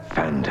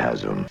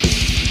Phantasm.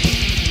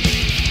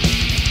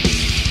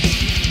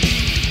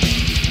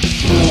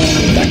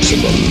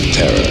 Maximum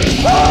terror.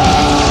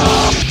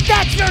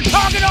 That's your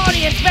target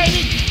audience,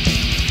 baby!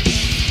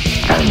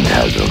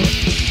 Phantasm.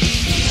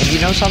 And you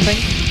know something?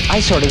 I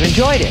sort of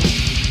enjoyed it.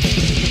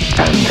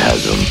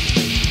 Phantasm.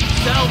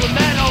 Sell the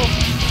metal!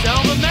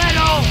 Sell the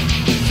metal!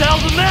 Sell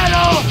the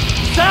metal!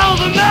 Sell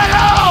the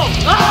metal!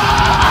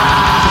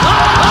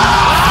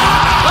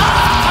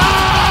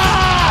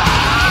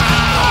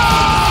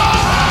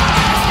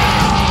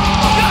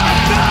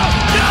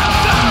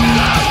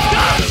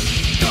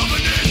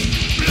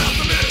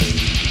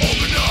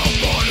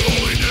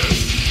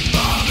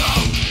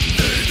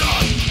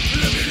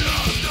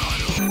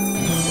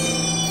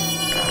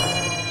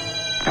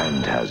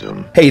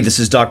 Phantasm. Hey, this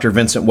is Dr.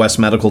 Vincent West,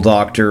 Medical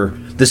Doctor.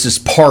 This is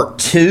part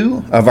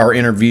 2 of our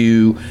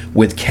interview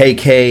with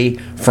KK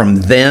from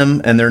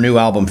them and their new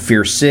album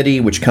Fear City,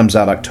 which comes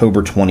out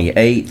October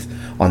 28th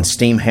on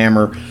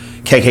Steamhammer.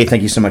 KK,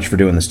 thank you so much for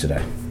doing this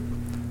today.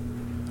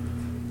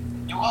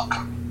 You're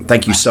welcome.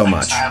 Thank you so Thanks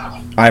much. for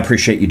having me. I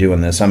appreciate you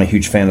doing this. I'm a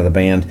huge fan of the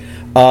band.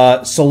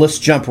 So let's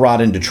jump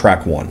right into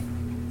track 1.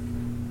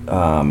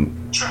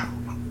 Sure.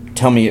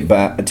 Tell me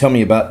about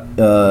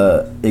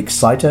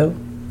Excito?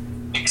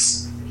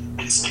 It's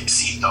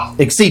Excito.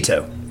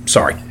 Excito.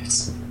 Sorry.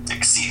 It's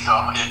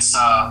Excito.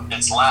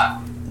 It's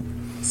Latin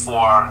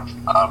for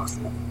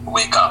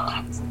wake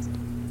up.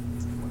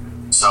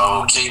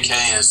 So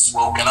KK is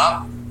woken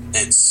up.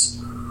 It's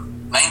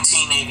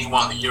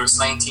 1981. The year is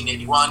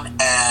 1981,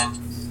 and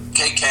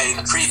KK,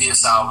 the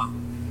previous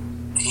album,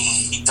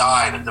 he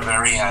died at the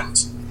very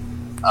end.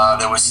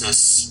 There was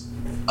this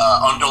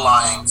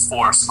underlying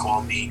force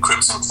called the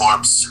Crimson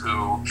Corpse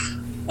who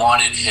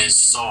wanted his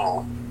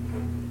soul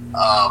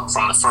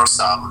from the first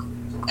album,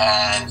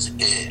 and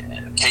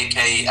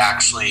KK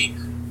actually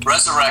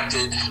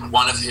resurrected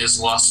one of his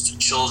lost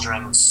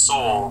children's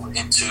soul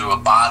into a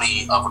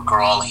body of a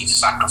girl he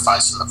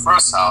sacrificed in the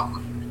first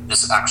album.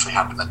 This actually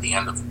happened at the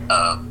end of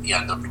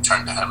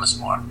Return to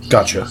Hemsmore.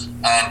 Gotcha.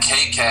 And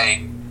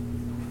KK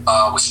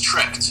was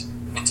tricked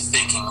into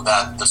thinking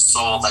that the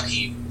soul that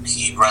he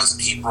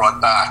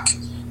brought back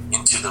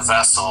into the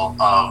vessel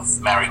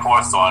of Mary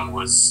Hawthorne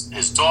was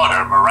his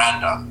daughter,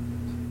 Miranda.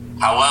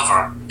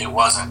 However, it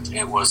wasn't.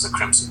 It was the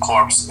Crimson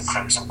Corpse. The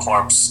Crimson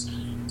Corpse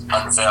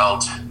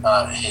unveiled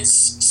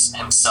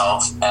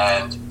himself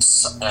and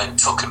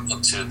took him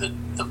into the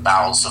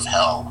bowels of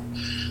hell.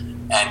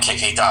 And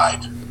KK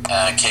died.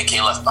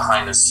 KK left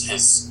behind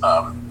his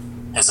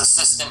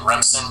assistant,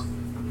 Remsen.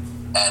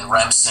 And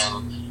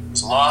Remsen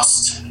is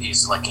lost.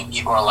 He's like an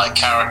Igor-like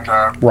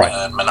character, right.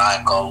 A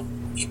maniacal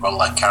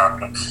Igor-like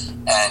character.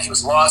 And he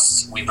was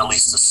lost. We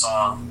released a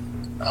song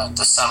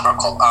December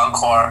called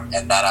Encore,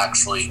 and that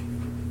actually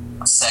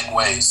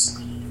segues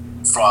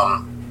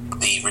from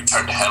the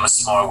Return to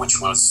Hemsmore, which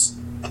was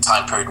the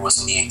time period was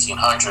in the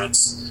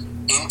 1800s,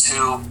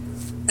 into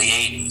the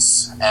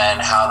 80s.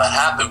 And how that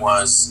happened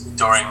was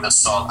during the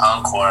song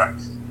Encore,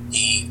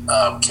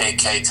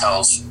 KK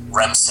tells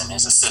Remsen,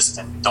 his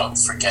assistant, don't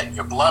forget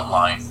your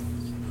bloodline.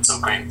 It's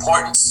of great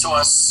importance to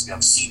us. You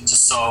have seed to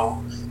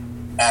sow.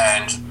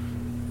 And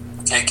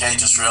KK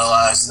just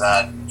realized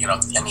that, and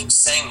he was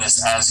saying this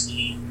as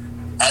he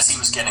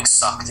was getting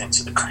sucked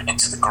into the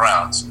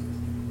ground.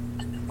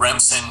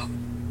 Remsen,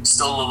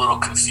 still a little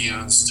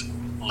confused,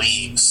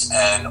 leaves,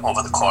 and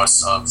over the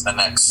course of the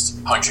next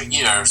 100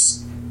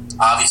 years,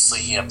 obviously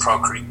he had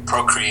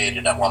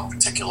procreated at one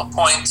particular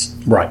point.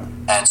 Right.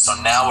 And so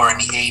now we're in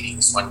the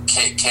 80s when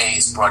KK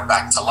is brought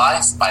back to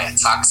life by a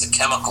toxic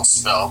chemical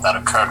spill that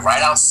occurred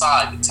right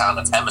outside the town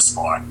of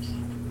Hemsmore.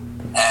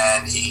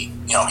 And he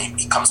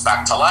comes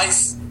back to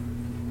life,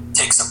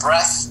 takes a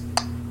breath,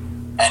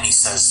 and he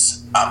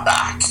says, I'm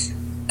back.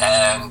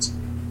 And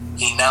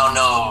he now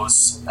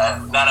knows,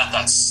 not at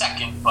that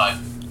second, but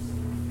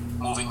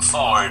moving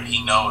forward,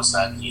 he knows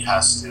that he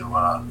has to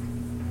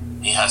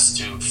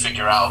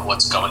figure out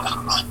what's going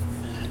on.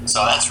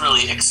 So that's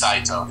really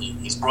Excito.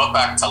 He's brought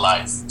back to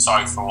life.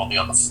 Sorry for all the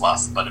other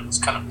fluff, but it was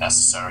kind of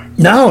necessary.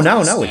 No,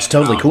 it's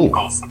totally cool. You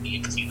go from the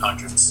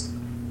 1800s.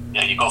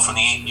 Yeah, you go from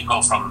the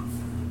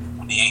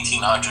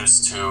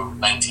 1800s to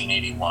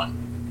 1981,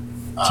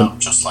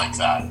 just like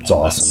that. It's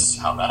awesome. That's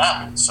how that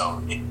happened.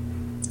 So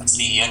that's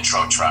the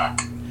intro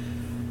track.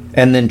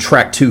 And then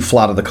track 2,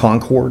 Flight of the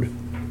Concorde.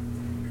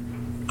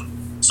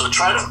 So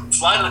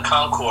Flight of the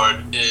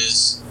Concorde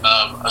is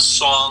a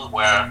song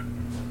where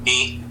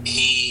he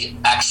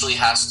actually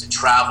has to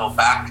travel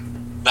back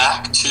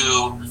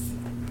to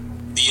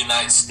the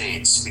United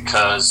States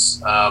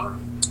because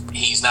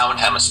he's now in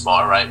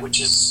Hemsmore, right, which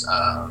is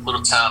a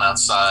little town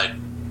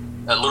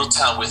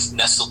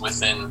nestled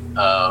within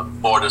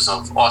borders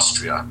of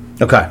Austria.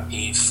 Okay.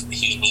 He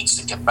needs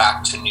to get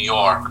back to New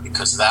York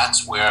because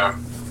that's where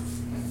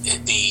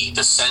the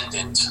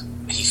descendant,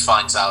 he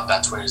finds out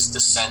that's where his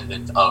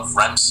descendant of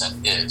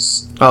Remsen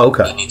is. Oh,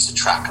 okay. He needs to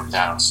track him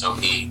down. So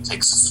he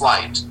takes a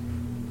flight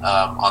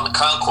on the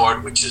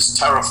Concorde, which is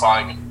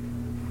terrifying.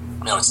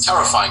 It's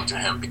terrifying to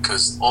him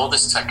because all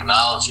this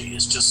technology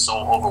is just so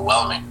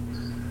overwhelming.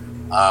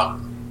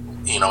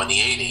 in the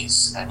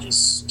 80s, and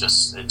it's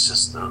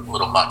just a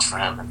little much for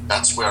him. And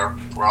that's where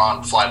we're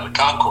on Flight of the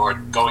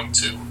Concorde going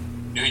to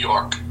New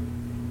York.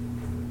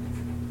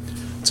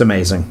 It's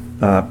amazing.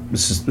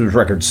 This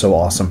record's so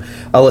awesome.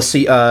 Let's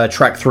see,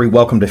 track 3,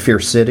 Welcome to Fear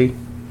City.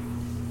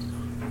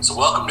 So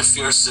Welcome to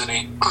Fear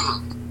City,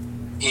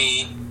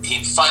 he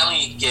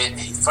finally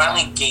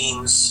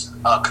gains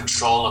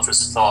control of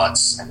his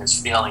thoughts and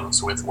his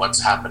feelings with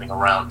what's happening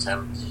around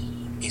him.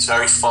 He's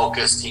very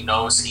focused. He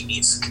knows he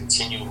needs to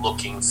continue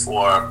looking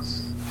for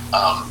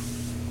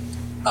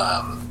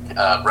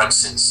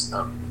Remsen's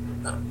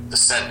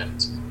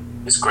descendant,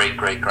 his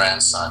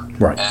great-great-grandson.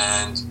 Right.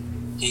 And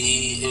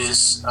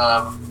he's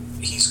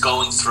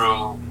going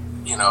through,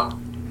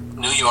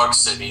 New York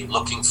City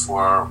looking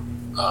for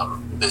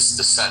this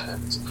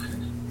descendant.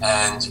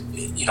 And,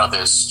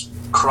 there's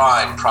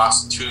crime,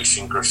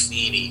 prostitution,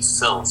 graffiti,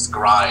 filth,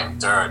 grime,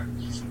 dirt.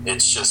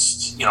 It's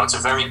just, it's a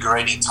very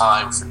gritty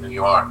time for New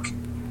York.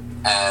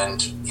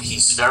 And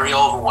he's very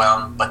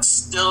overwhelmed, but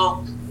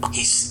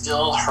he's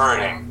still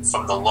hurting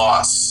from the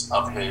loss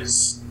of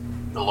his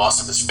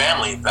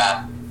family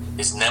that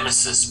his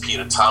nemesis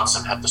Peter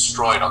Thompson had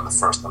destroyed on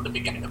the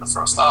beginning of the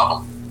first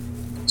album.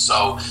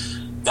 So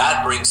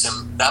that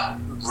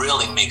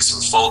really makes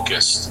him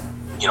focused.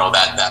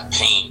 That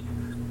pain,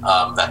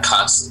 that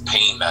constant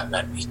pain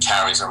that he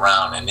carries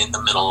around. And in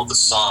the middle of the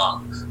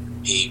song,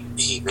 he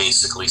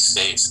basically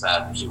states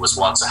that he was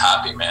once a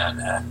happy man,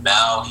 and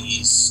now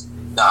he's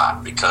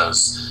not,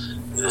 because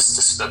this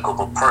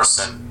despicable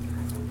person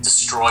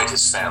destroyed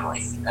his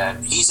family,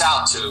 and he's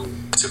out to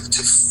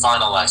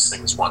finalize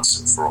things once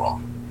and for all.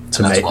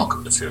 And that's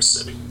Welcome to Fear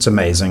City. It's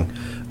amazing.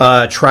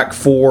 Track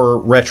 4,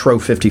 Retro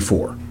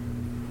 54.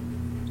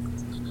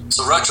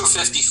 So Retro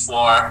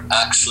 54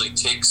 actually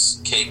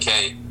takes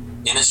KK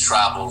in his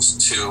travels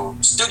to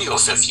Studio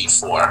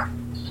 54,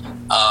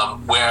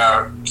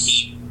 where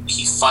he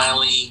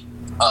finally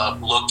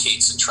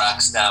locates and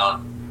tracks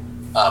down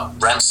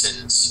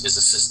his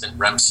assistant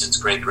Remsen's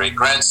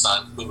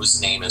great-great-grandson,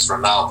 whose name is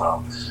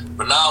Ronaldo.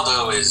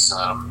 Ronaldo is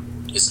a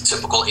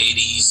typical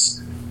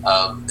 80s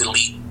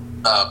elite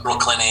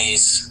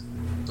Brooklynese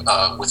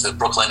with a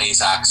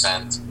Brooklynese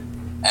accent,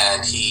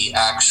 and he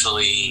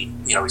actually,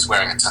 he's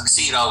wearing a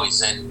tuxedo.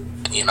 He's in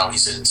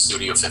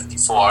Studio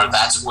 54.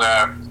 That's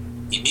where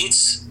he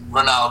meets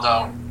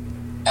Ronaldo,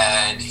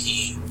 and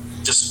he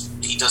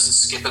doesn't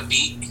skip a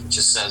beat. He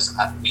just says,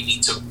 we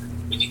need to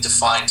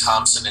find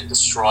Thompson and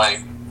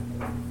destroy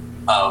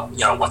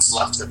what's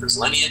left of his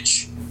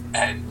lineage,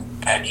 and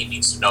he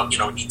needs to know,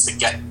 needs to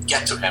get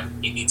to him.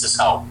 He needs his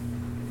help.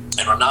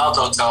 And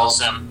Ronaldo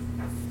tells him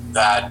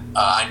that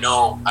I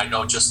know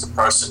just the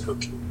person who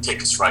can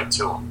take us right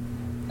to him,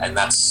 and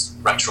that's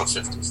Retro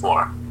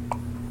 54.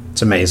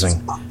 It's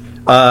amazing.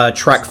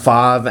 Track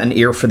 5, An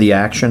Ear for the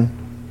Action.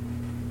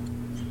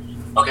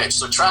 Okay,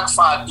 so track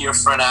 5, Ear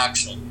for an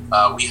Action.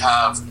 We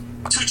have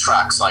 2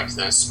 tracks like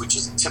this, which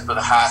is the tip of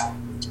the hat,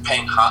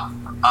 paying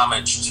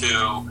homage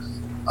to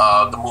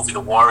the movie The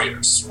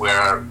Warriors,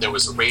 where there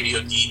was a radio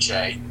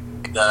DJ.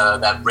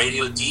 That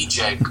radio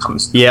DJ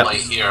comes to play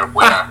here,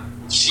 where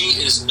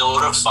she is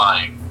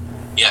notifying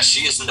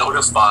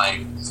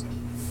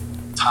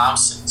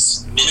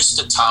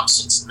Minister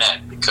Thompson's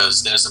men,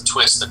 because there's a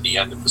twist at the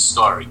end of the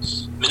story.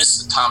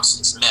 Minister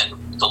Thompson's men,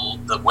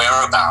 the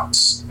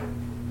whereabouts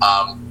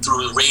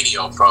through the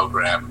radio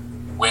program,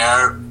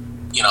 where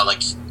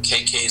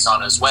KK's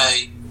on his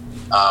way,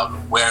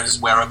 where his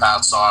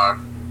whereabouts are,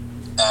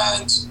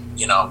 and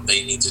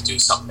they need to do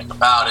something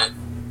about it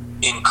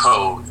in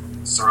code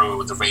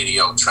through the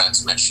radio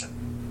transmission.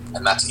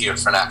 And that's Ear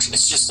for an Action.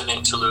 It's just an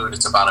interlude.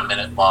 It's about a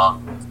minute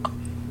long.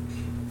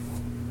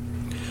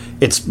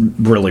 It's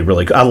really,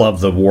 really cool. I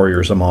love the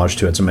Warriors homage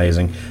to it. It's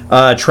amazing.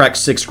 Track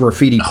 6,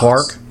 Graffiti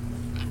Park.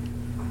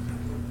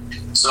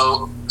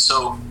 So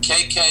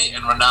KK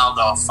and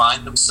Ronaldo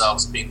find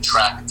themselves being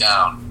tracked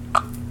down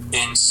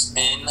in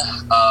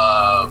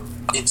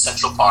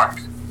Central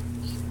Park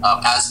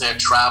as they're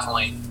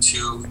traveling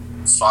to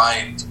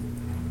find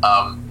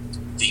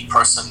the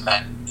person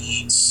that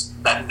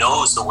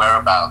knows the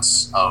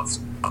whereabouts of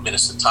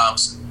Minister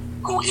Thompson,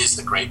 who is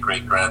the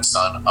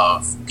great-great-grandson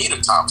of Peter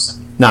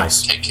Thompson.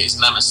 Nice. KK's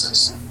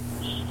nemesis.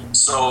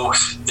 So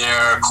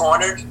they're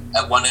cornered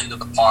at one end of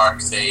the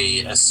park.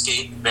 They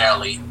escape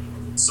barely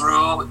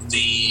through an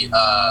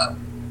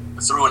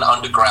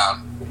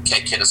underground.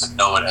 KK doesn't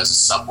know it as a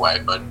subway,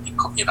 but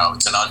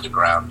it's an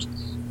underground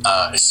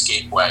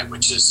escapeway,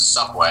 which is a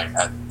subway,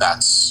 and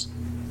that's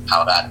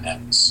how that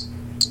ends.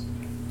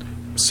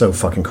 So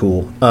fucking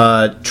cool.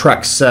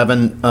 Track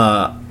 7,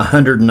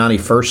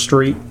 191st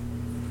Street.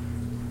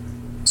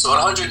 So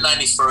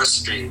 191st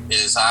Street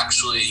is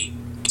actually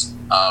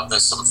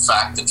there's some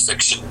fact and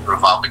fiction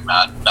revolving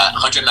that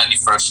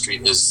 191st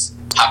Street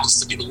happens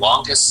to be the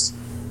longest,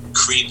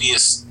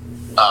 creepiest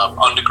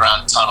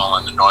underground tunnel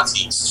in the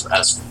Northeast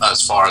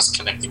as far as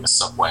connecting a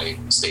subway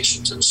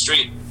station to the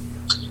street.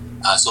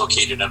 It's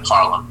located in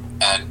Harlem,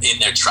 and in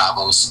their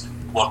travels,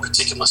 one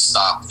particular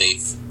stop,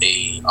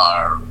 they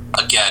are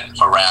again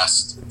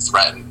harassed and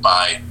threatened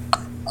by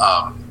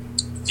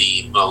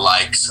the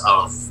likes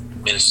of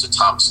Minister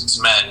Thompson's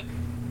men,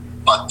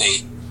 but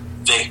they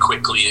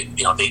quickly,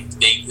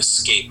 they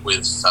escape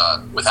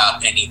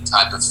without any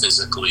type of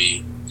physical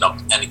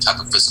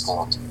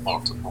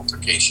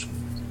altercation.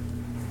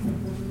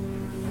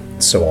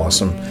 So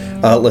awesome.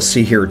 Let's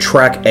see here.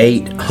 Track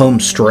 8, Home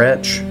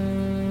Stretch.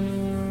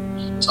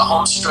 So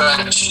Home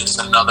Stretch is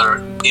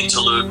another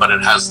interlude, but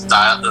it has a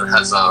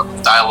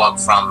dialogue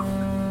from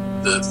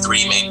the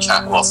three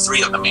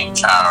of the main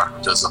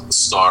characters of the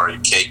story: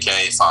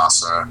 KK,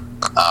 Foster,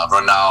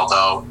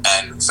 Ronaldo,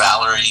 and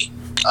Valerie,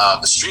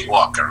 the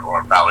streetwalker,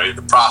 or Valerie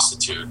the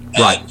prostitute.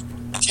 Right.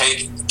 And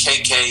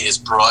KK is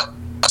brought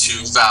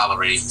to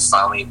Valerie. He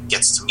finally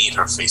gets to meet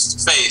her face to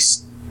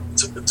face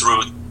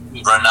through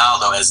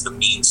Ronaldo as the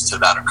means to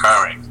that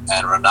occurring.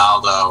 And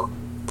Ronaldo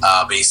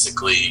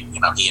basically,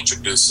 he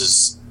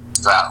introduces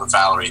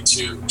Valerie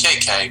to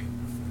KK,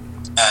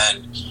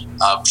 and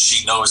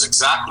she knows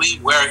exactly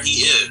where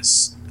he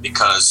is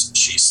because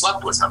she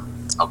slept with him.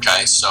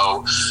 Okay,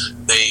 so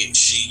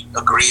she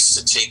agrees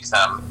to take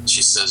them.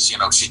 She says,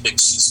 she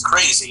thinks she's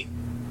crazy.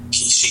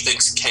 She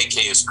thinks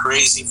KK is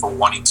crazy for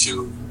wanting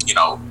to,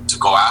 to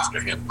go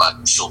after him,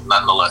 but she'll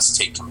nonetheless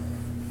take him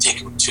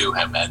to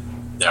him, and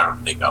there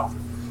they go.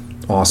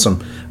 Awesome.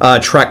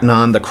 Track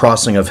 9, The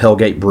Crossing of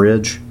Hellgate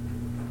Bridge.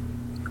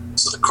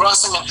 So The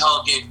Crossing of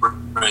Hellgate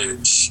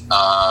Bridge,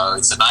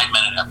 it's a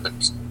 9-minute epic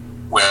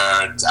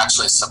where it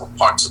actually has several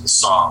parts of the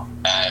song,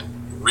 and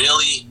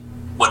really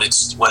what it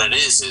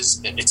is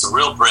it's a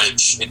real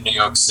bridge in New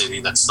York City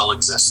that still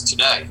exists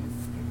today.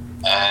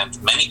 And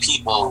many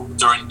people,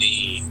 during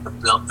the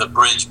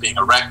bridge being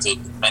erected,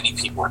 many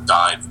people had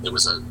died. There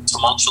was a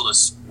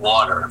tumultuous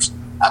water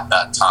at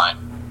that time,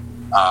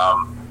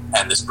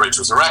 and this bridge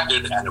was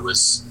erected, and it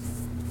was,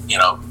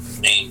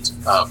 named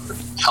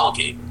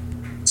Hellgate.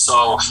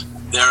 So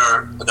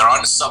they're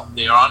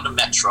on the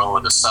metro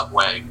or the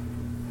subway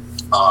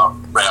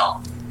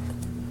rail,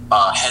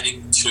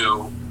 heading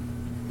to,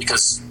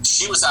 because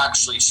she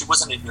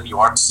wasn't in New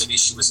York City.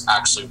 She was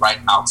actually right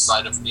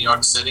outside of New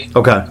York City.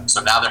 Okay.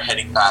 So now they're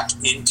heading back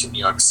into New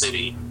York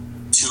City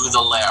to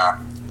the lair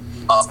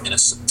of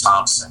Minister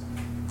Thompson.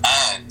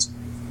 And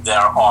there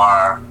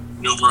are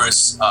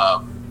numerous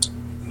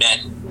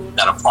men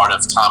that are part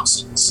of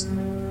Thompson's,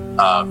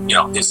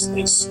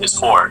 his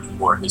horde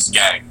or his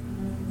gang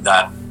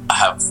that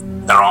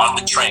are on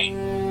the train,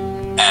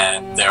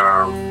 and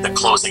they're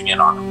closing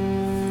in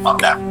on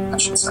them, I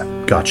should say.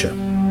 Gotcha.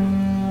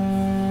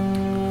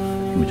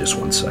 Give me just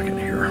 1 second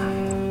here.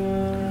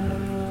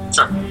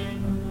 Sure.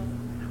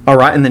 All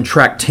right, and then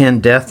track 10,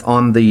 Death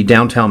on the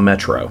Downtown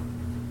Metro.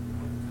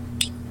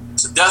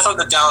 So Death on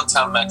the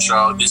Downtown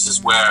Metro, this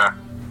is where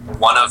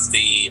one of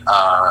a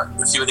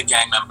few of the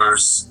gang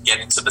members get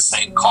into the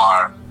same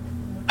car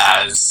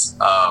as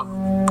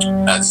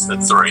the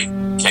three,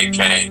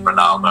 KK,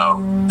 Ronaldo,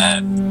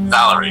 and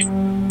Valerie,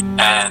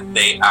 and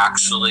they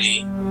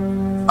actually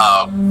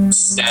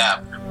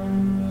stab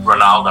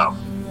Ronaldo.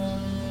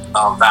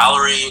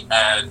 Valerie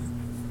and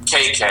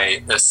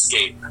KK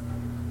escape.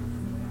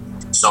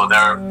 So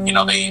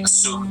they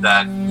assume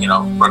that,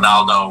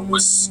 Ronaldo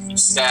was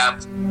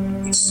stabbed.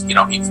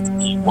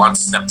 He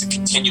wants them to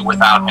continue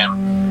without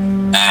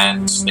him,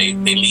 and they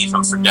leave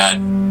him for dead,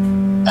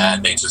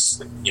 and they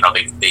just,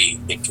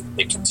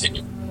 they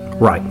continue.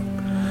 Right.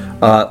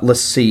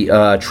 Let's see,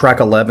 track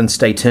 11,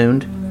 Stay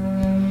Tuned.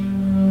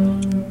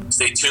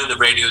 Stay tuned. The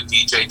radio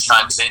DJ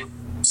chimes in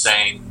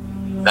saying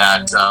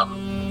that the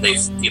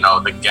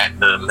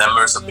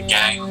members of the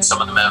gang,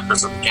 some of the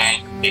members of the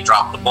gang, they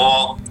dropped the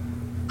ball.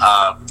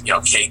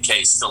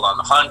 KK is still on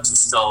the hunt, and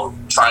still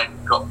trying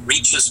to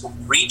reach his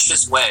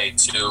way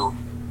to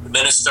the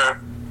minister.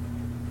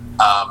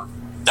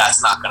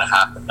 That's not going to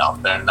happen, though.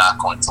 They're not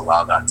going to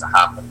allow that to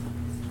happen.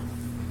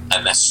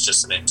 And that's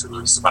just an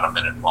interlude. It's about a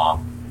minute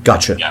long.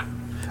 Gotcha. Yeah.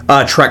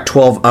 Track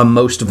 12,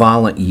 Most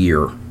Violent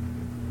Year.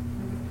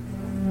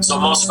 So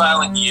Most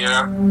Violent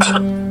Year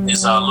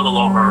is a little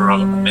over a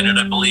minute,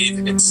 I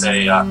believe. It's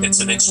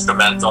an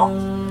instrumental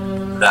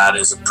that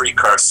is a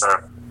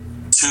precursor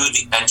to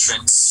the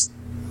entrance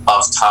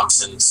of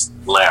Thompson's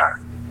lair.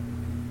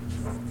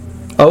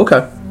 Oh,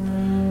 okay.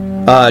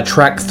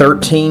 Track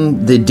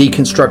 13, The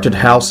Deconstructed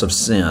House of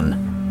Sin.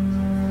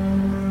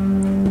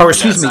 Or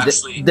excuse me,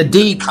 the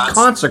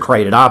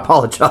Deconsecrated. I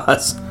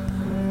apologize.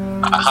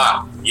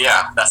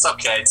 Yeah, that's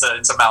okay.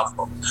 It's a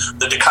mouthful.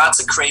 The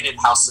Deconsecrated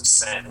House of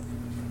Sin.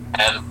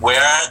 And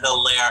where the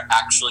lair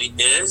actually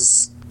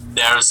is,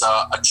 there's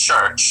a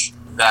church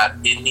that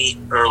in the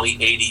early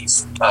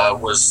 80s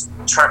was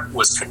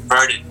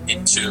converted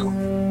into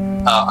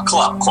a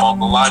club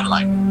called the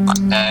Limelight.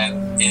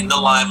 And in the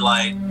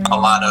Limelight, a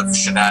lot of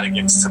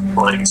shenanigans took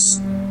place.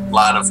 A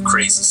lot of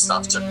crazy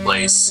stuff took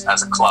place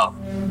as a club.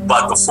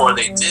 But before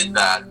they did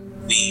that,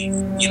 the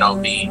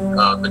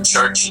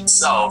church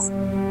itself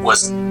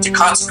was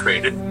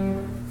deconsecrated,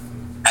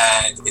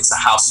 and it's a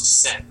house of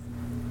sin,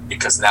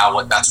 because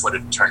now that's what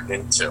it turned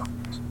into.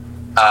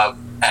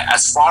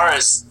 As far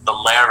as the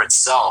lair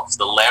itself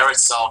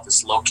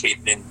is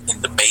located in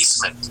the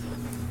basement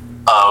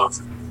of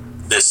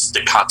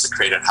the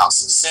consecrated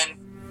house of sin.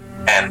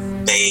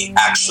 And they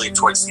actually,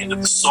 towards the end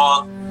of the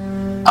song,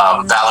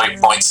 Valerie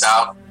points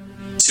out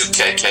to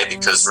KK,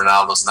 because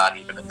Ronaldo's not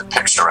even in the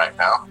picture right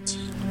now,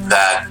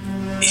 that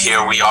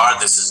here we are,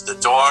 this is the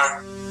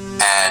door,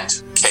 and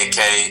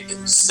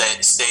KK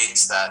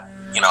states that,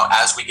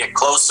 as we get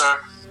closer,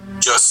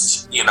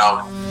 just,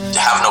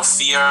 have no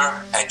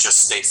fear and just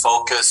stay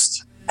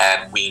focused,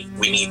 and we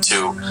need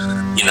to,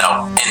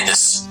 end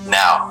this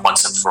now,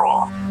 once and for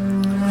all.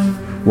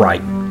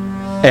 Right.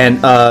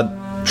 And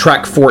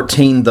track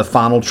 14, the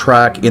final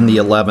track, In the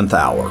 11th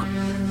Hour.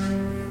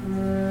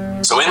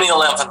 So In the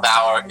 11th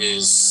Hour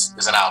is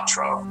an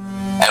outro.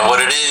 And what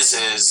it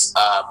is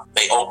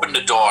they open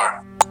the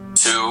door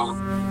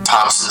to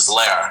Thompson's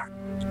lair.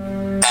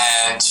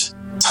 And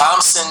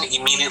Thompson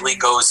immediately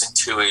goes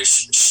into his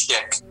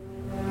shtick,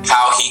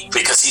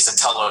 because he's a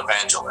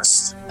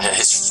televangelist.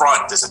 His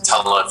front is a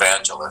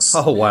televangelist.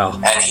 Oh, wow.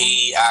 And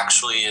he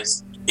actually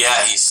is,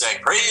 he's saying,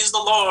 praise the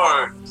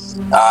Lord.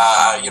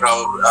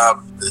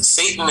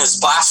 Satan is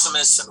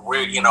blasphemous, and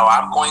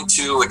I'm going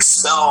to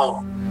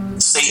expel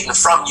Satan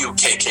from you,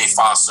 KK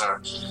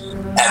Foster.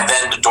 And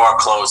then the door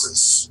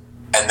closes.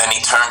 And then he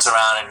turns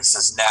around and he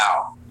says,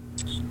 now,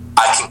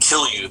 I can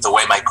kill you the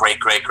way my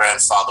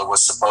great-great-grandfather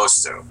was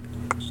supposed to.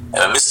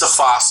 And Mr.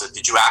 Foster,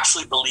 did you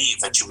actually believe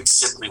that you would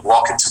simply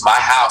walk into my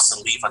house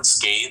and leave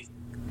unscathed?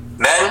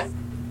 Men,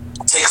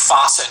 take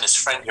Foster and his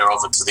friend here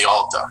over to the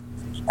altar.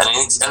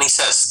 And he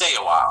says, stay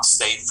a while,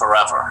 stay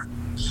forever.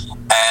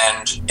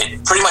 And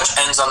it pretty much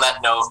ends on that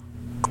note.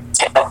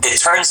 It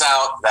turns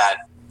out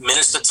that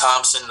Minister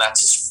Thompson,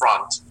 that's his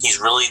front, he's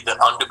really the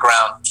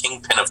underground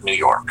kingpin of New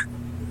York.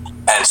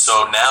 And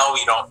so now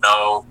we don't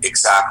know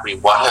exactly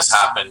what has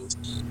happened.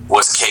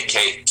 Was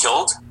KK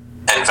killed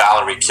and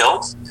Valerie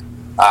killed?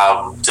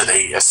 Did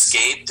they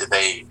escape? Did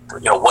they,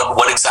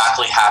 what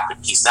exactly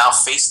happened? He's now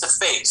face to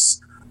face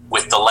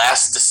with the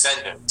last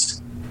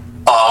descendant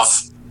of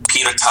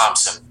Peter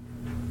Thompson.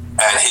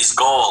 And his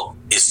goal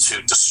is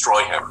to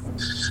destroy him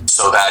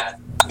so that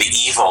the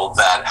evil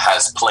that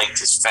has plagued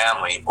his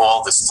family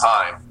all this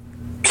time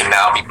can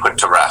now be put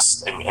to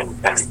rest and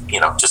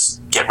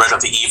just get rid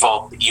of the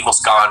evil. The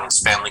evil's gone. His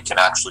family can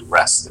actually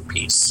rest in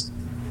peace.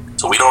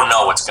 So we don't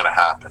know what's going to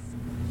happen.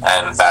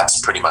 And that's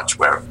pretty much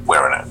where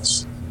it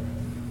ends.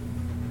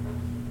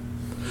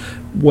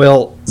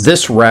 Well,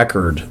 this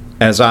record,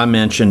 as I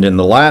mentioned in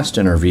the last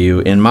interview,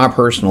 in my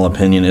personal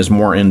opinion, is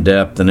more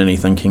in-depth than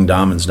anything King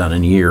Diamond's done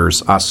in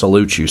years. I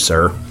salute you,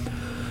 sir.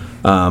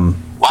 Wow,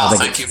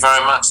 thank you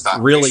very much.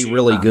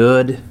 Really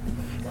good.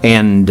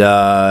 And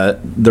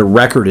the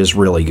record is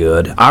really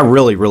good. I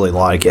really, really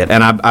like it.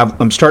 And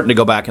I'm starting to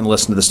go back and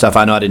listen to the stuff.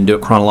 I know I didn't do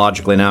it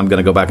chronologically. Now I'm going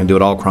to go back and do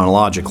it all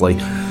chronologically.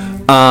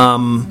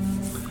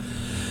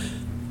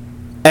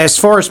 As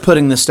far as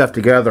putting this stuff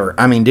together,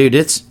 I mean, dude,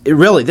 this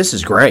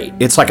is great.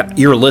 It's like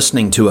you're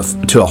listening to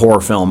a horror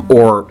film,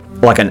 or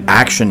like an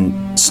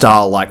action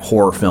style like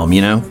horror film.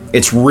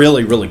 It's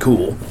really, really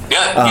cool.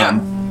 Yeah.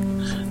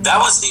 That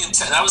was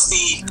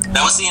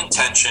the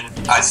intention.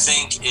 I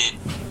think it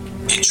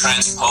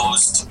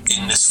transposed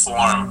in this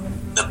form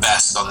the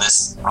best on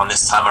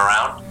this time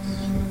around.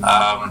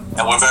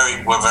 And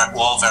we're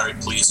all very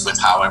pleased with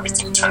how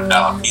everything turned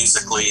out,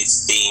 musically,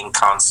 theme,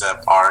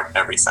 concept, art,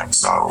 everything.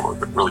 So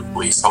we're really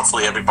pleased.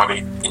 Hopefully everybody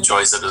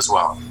enjoys it as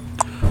well.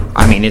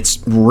 I mean, it's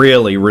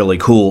really, really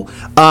cool.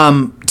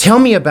 Tell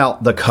me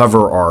about the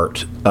cover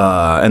art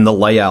and the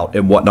layout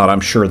and whatnot.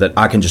 I'm sure that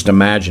I can just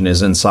imagine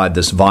is inside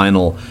this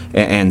vinyl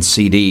and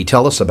CD.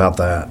 Tell us about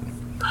that.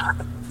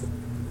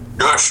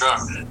 Sure.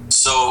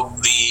 So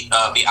the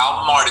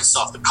album art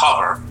itself, the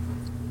cover,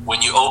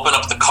 when you open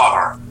up the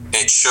cover,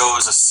 it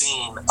shows a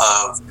scene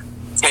of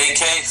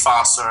KK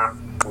Foster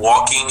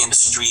walking in the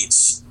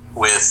streets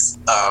with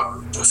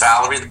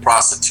Valerie the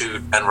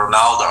prostitute and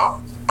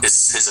Ronaldo,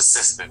 his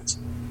assistant,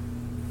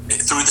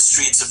 through the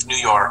streets of New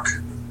York,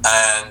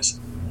 and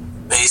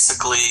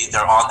basically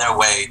they're on their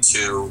way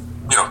to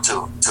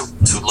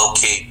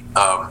locate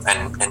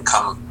and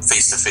come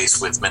face to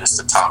face with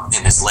Minister Tom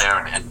in his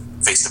lair and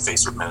face to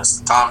face with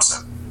Minister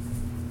Thompson.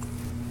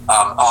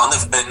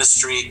 In the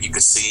street, you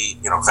could see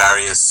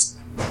various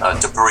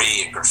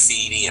debris and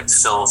graffiti and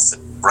filth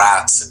and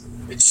rats,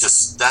 and it's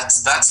just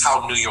that's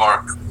how New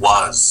York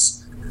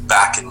was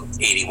back in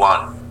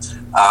 '81.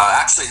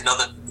 Actually,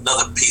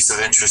 another piece of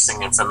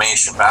interesting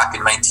information: back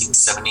in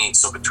 1978,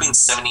 so between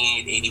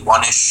 78 and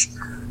 81ish,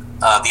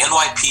 the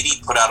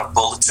NYPD put out a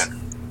bulletin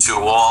to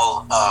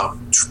all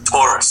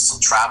tourists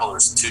and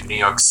travelers to New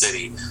York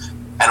City,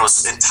 and it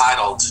was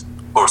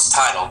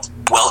titled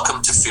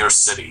 "Welcome to Fear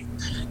City,"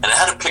 and it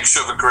had a picture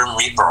of a Grim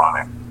Reaper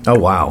on it. Oh,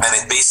 wow. And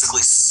it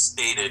basically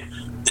stated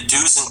the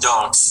do's and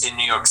don'ts in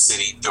New York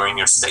City during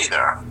your stay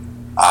there,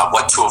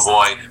 what to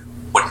avoid,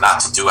 what not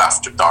to do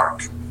after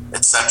dark,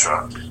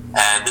 etc.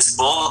 And this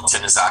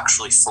bulletin is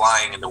actually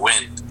flying in the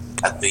wind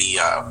at the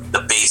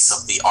base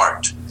of the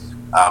art.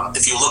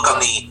 If you look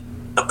on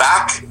the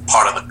back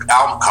part of the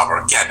album cover,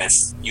 again,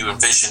 if you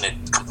envision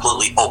it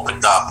completely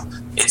opened up,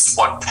 it's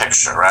one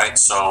picture, right?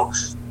 So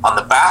on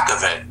the back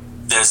of it,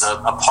 there's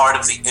a part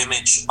of the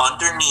image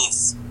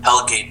underneath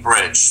Hellgate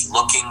Bridge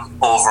looking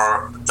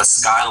over the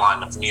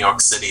skyline of New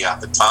York City at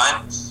the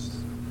time.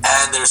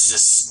 And there's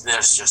just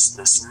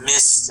this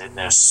mist, and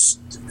there's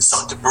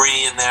some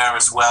debris in there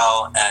as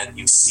well. And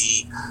you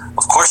see,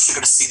 of course, you're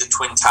going to see the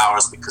Twin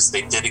Towers because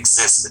they did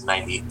exist in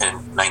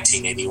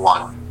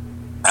 1981.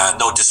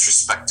 No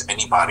disrespect to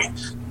anybody,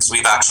 because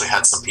we've actually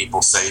had some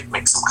people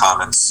make some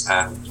comments,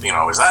 and is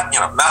that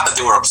not that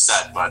they were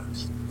upset, but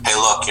hey,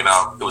 look, it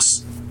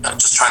was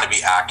just trying to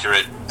be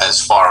accurate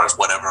as far as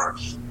whatever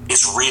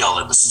is real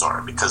in the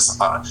story, because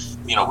our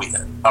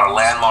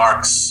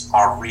landmarks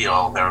are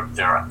real. They're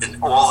in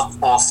all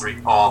four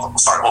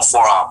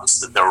albums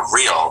that they're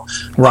real,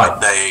 right?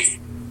 But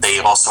they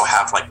also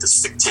have like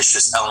this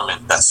fictitious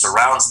element that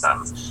surrounds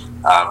them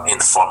in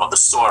the form of the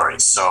story.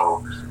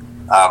 So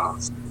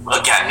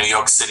again, New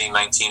York City,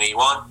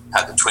 1981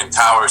 had the Twin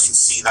Towers. You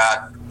see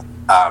that.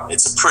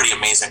 It's a pretty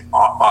amazing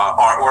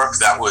artwork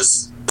that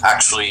was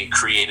actually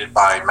created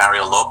by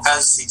Mario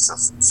Lopez. He's a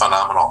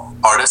phenomenal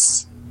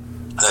artist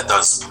that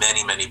does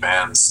many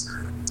bands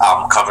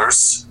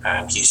covers,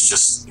 and he's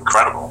just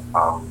incredible.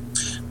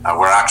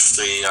 We're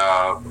actually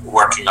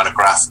working on a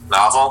graphic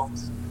novel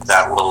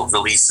that will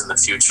release in the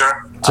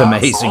future. It's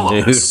amazing,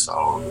 dude.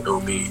 So it'll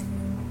be,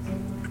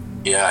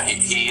 yeah.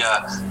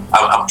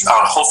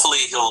 Hopefully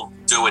he'll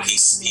do it. He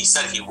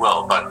said he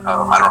will, but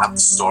I don't have the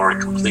story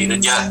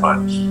completed yet. But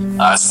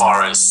as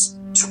far as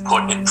to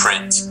put in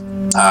print.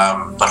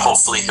 But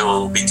hopefully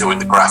he'll be doing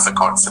the graphic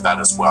art for that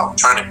as well.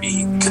 Trying to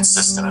be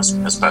consistent as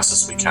best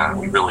as we can.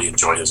 We really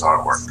enjoy his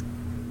artwork.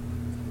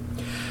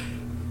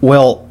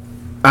 Well,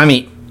 I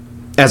mean,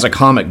 as a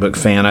comic book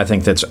fan, I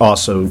think that's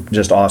also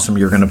just awesome.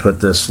 You're going to put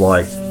this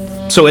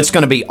so it's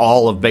going to be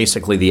all of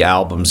basically the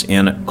albums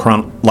in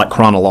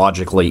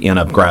chronologically in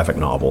a graphic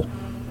novel.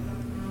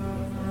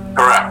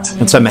 Correct.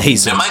 It's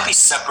amazing. There might be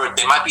separate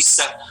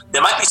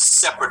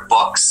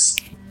books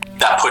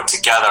that put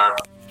together,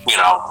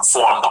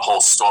 form the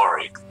whole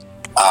story.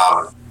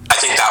 I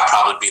think that would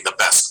probably be the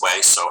best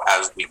way. So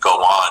as we go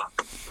on,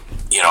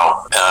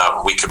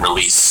 we can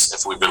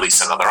if we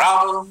release another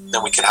album,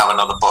 then we can have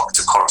another book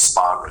to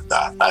correspond with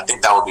that. I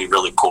think that would be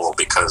really cool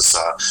because,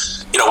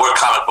 we're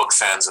comic book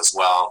fans as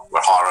well.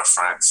 We're horror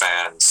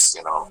fans,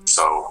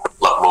 so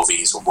love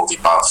movies, we're movie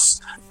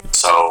buffs.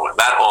 So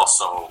that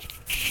also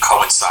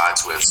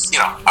coincides with,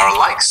 our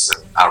likes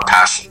and our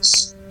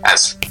passions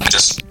as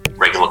just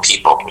regular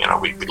people.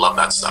 We love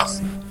that stuff.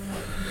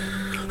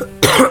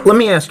 Let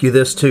me ask you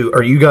this too: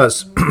 are you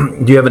guys?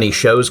 Do you have any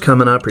shows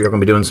coming up? Are you going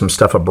to be doing some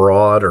stuff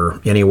abroad or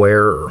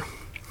anywhere? Or?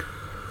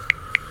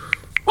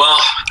 Well,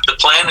 the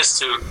plan is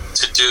to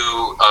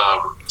do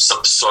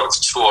some sort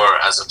of tour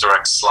as a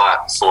direct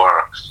slot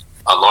for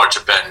a large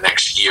event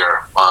next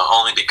year.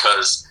 Only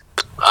because,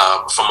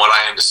 from what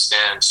I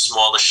understand,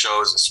 smaller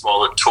shows and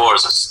smaller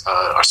tours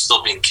are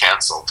still being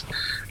canceled.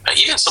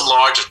 Even some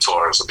larger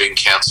tours are being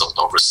canceled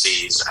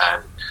overseas,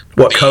 and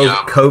what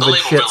COVID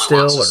shit really still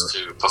wants us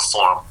to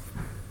perform.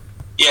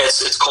 Yeah,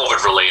 it's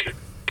COVID related.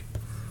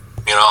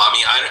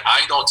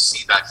 I don't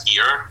see that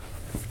here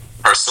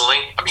personally.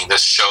 I mean,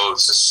 there's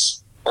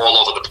shows all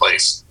over the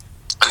place,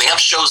 and they have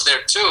shows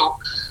there too.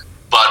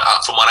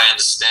 But from what I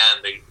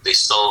understand, they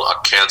still are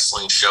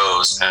canceling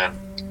shows, and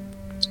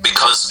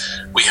because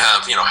we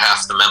have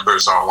half the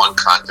members are on one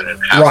continent,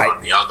 half are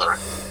on the other.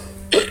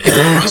 If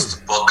you us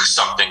to book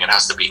something, it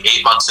has to be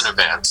 8 months in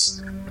advance,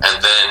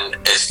 and then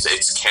if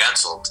it's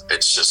canceled,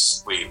 it's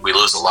just we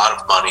lose a lot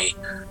of money,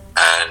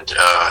 and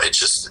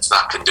it's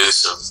not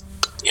conducive,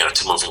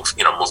 to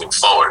moving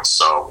forward.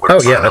 So we're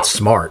that's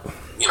smart.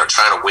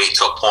 Trying to wait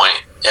to a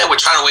point. Yeah, we're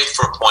trying to wait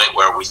for a point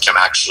where we can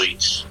actually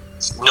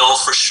know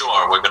for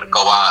sure we're going to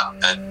go out,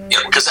 and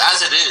because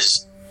as it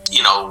is,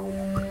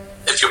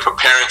 if you're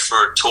preparing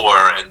for a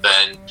tour and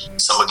then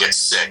someone gets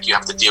sick, you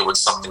have to deal with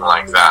something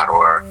like that,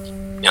 or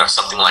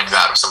something like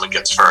that, if someone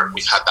gets hurt.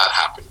 We've had that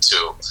happen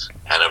too,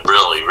 and it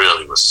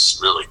really was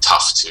really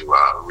tough to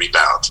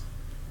rebound.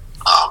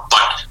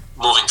 But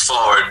moving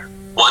forward,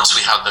 once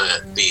we have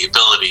the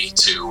ability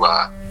to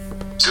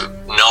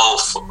know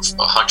for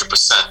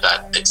 100%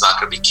 that it's not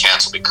going to be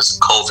canceled because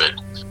of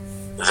COVID,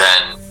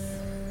 then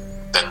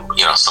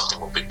something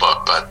will be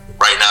booked. But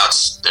right now,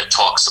 there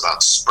talks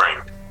about spring.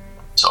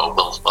 So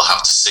we'll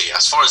have to see.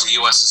 As far as the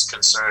U.S. is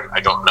concerned, I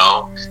don't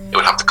know. It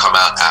would have to come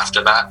out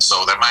after that.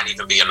 So there might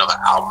even be another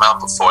album out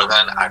before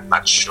then. I'm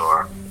not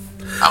sure.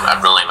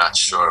 I'm really not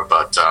sure,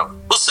 but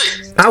we'll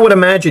see. I would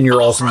imagine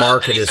your all's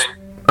market is.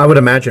 I would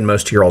imagine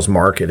most of your all's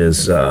market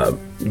is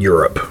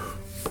Europe.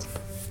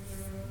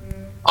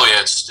 Oh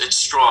yeah, it's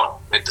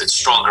strong. It's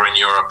stronger in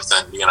Europe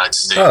than the United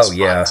States. Oh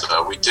yeah.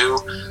 But we do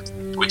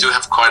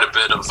have quite a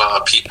bit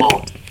of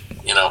people.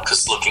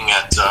 Because looking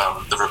at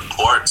the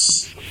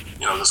reports.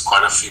 There's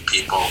quite a few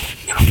people,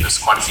 there's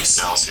quite a few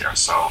sales here.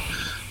 So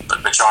the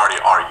majority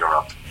are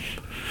Europe.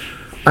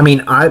 I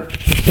mean, I've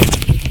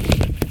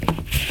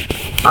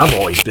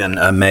always been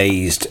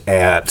amazed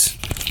at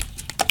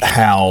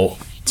how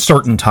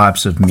certain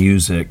types of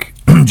music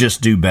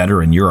just do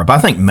better in Europe. I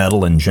think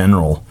metal in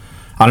general,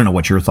 I don't know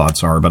what your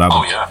thoughts are, but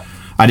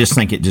I just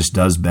think it just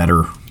does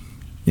better,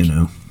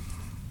 in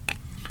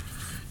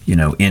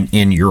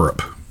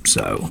Europe.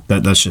 So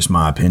that's just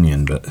my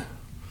opinion, but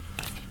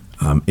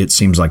it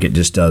seems like it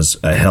just does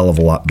a hell of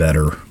a lot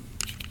better.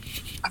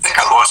 I think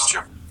I lost you.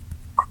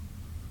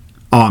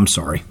 Oh, I'm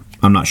sorry.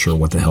 I'm not sure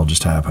what the hell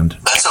just happened.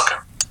 That's okay.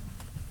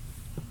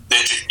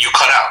 You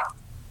cut out.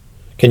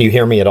 Can you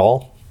hear me at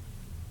all?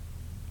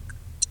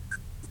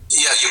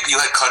 Yeah, you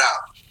had cut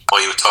out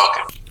while you were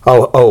talking.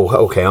 Oh,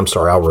 okay. I'm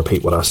sorry. I'll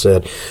repeat what I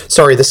said.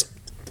 Sorry, this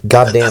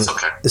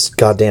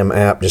goddamn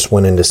app just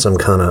went into some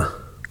kind of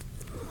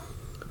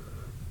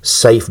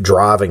safe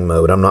driving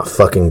mode. I'm not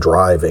fucking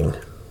driving.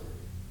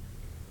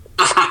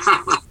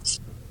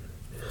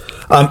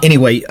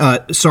 Anyway,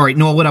 sorry.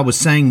 No, what I was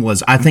saying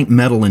was I think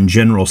metal in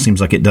general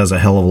seems like it does a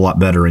hell of a lot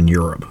better in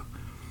Europe.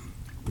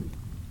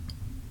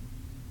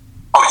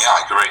 Oh, yeah,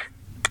 I agree.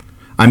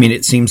 I mean,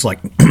 it seems like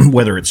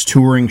whether it's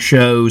touring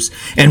shows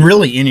and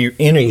really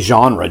any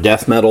genre,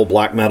 death metal,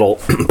 black metal,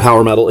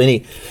 power metal, any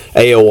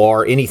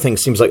AOR, anything,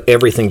 seems like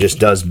everything just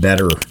does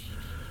better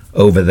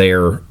over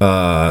there.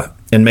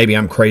 And maybe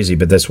I'm crazy,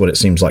 but that's what it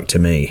seems like to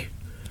me.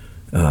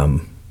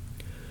 No,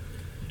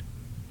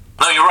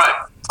 you're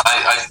right.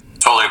 I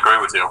totally agree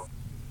with you.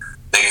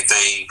 They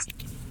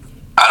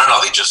I don't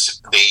know,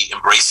 they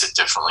embrace it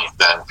differently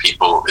than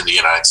people in the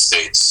United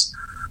States.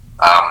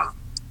 And,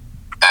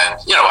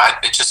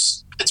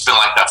 it's been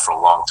like that for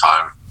a long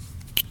time.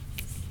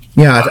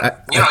 Yeah.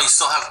 You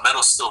still have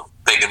metal still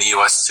big in the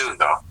U.S. too,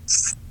 though.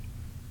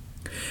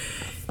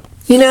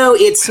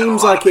 It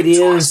seems like it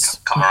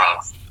is. Come around.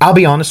 I'll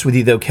be honest with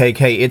you, though,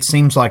 KK. It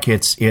seems like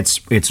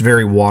it's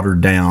very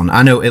watered down.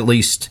 I know at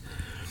least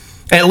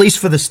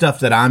for the stuff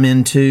that I'm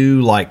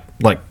into, like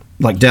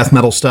death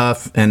metal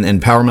stuff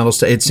and power metal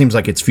stuff, it seems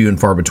like it's few and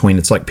far between.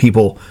 It's like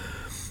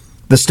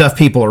the stuff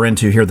people are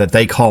into here that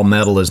they call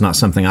metal is not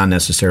something I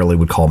necessarily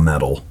would call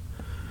metal.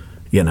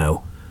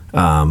 Right.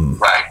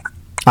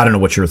 I don't know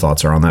what your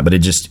thoughts are on that, but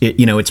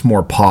it's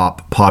more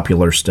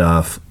popular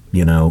stuff.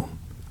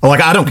 Like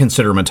I don't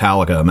consider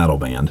Metallica a metal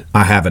band.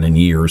 I haven't in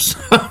years.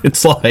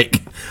 It's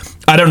like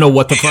I don't know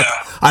what the fuck.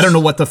 I don't know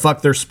what the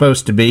fuck they're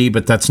supposed to be,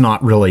 but that's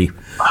not really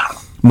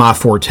my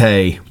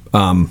forte.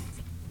 And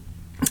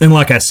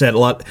like I said,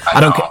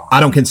 I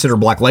don't consider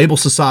Black Label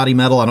Society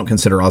metal. I don't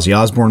consider Ozzy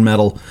Osbourne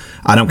metal.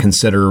 I don't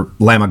consider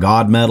Lamb of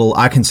God metal.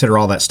 I consider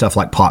all that stuff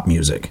like pop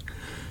music.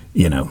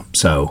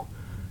 So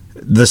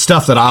the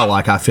stuff that I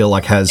like, I feel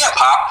like has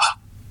pop.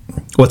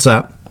 What's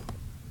that?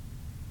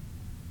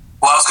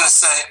 Well, I was going to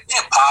say,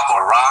 pop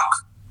or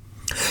rock.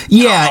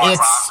 Yeah,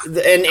 it's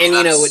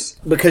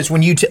rock. Because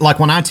when you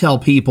when I tell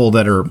people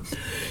that are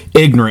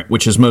ignorant,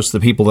 which is most of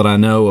the people that I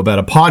know about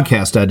a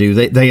podcast I do,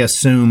 they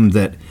assume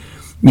that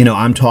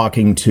I'm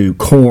talking to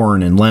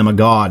Korn and Lamb of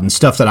God and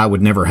stuff that I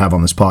would never have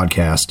on this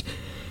podcast.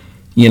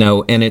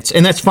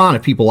 And that's fine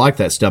if people like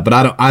that stuff, but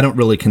I don't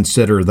really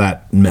consider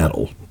that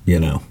metal.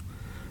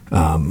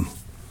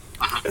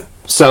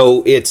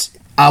 So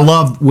I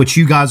love what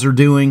you guys are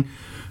doing.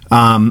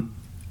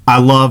 I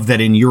love that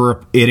in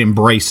Europe it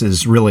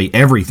embraces really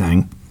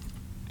everything,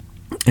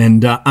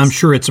 and I'm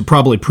sure it's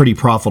probably pretty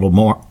profitable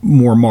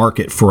more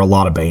market for a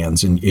lot of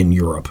bands in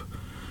Europe,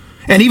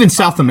 and even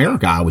South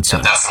America. I would say.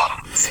 Yeah,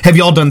 definitely. Have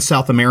y'all done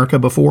South America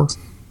before?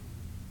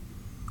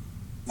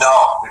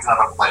 No, we've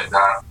never played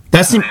that. They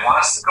want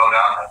us to go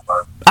down there,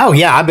 but. Oh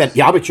yeah, I bet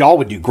y'all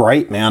would do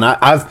great, man.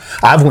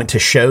 I've went to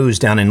shows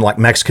down in like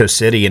Mexico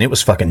City, and it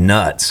was fucking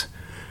nuts.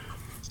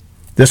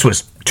 This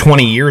was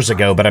 20 years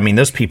ago, but I mean,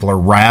 those people are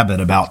rabid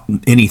about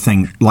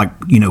anything like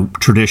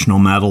traditional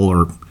metal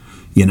or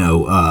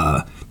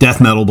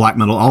death metal, black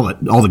metal,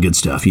 all the good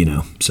stuff,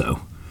 So,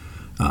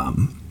 I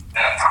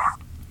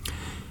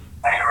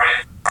agree.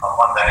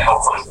 One day,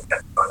 hopefully, we'll get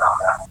to go down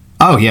there.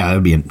 Oh yeah,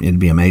 it'd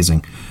be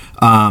amazing.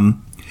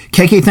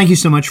 KK, thank you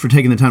so much for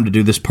taking the time to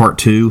do this part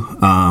 2.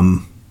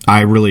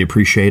 I really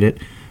appreciate it.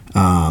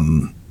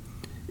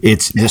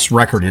 This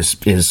record is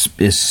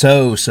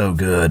so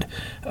good.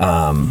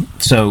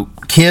 So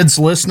kids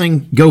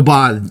listening, go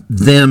buy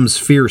Them's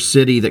Fear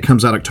City that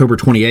comes out October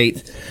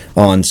 28th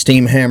on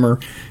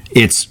Steamhammer.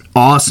 It's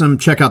awesome.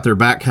 Check out their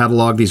back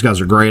catalog. These guys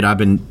are great. I've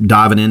been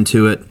diving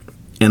into it.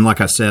 And like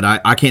I said,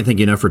 I can't thank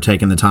you enough for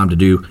taking the time to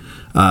do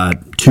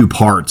 2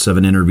 parts of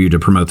an interview to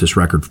promote this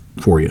record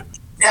for you.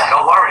 Yeah,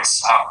 no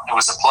worries. It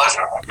was a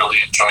pleasure. I really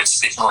enjoyed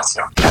speaking with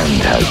you.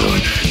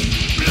 Phantasm.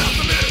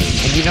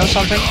 And you know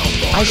something?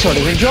 I sort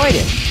of enjoyed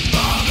it.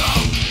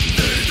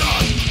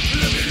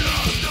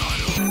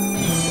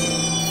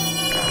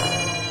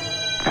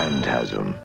 Phantasm.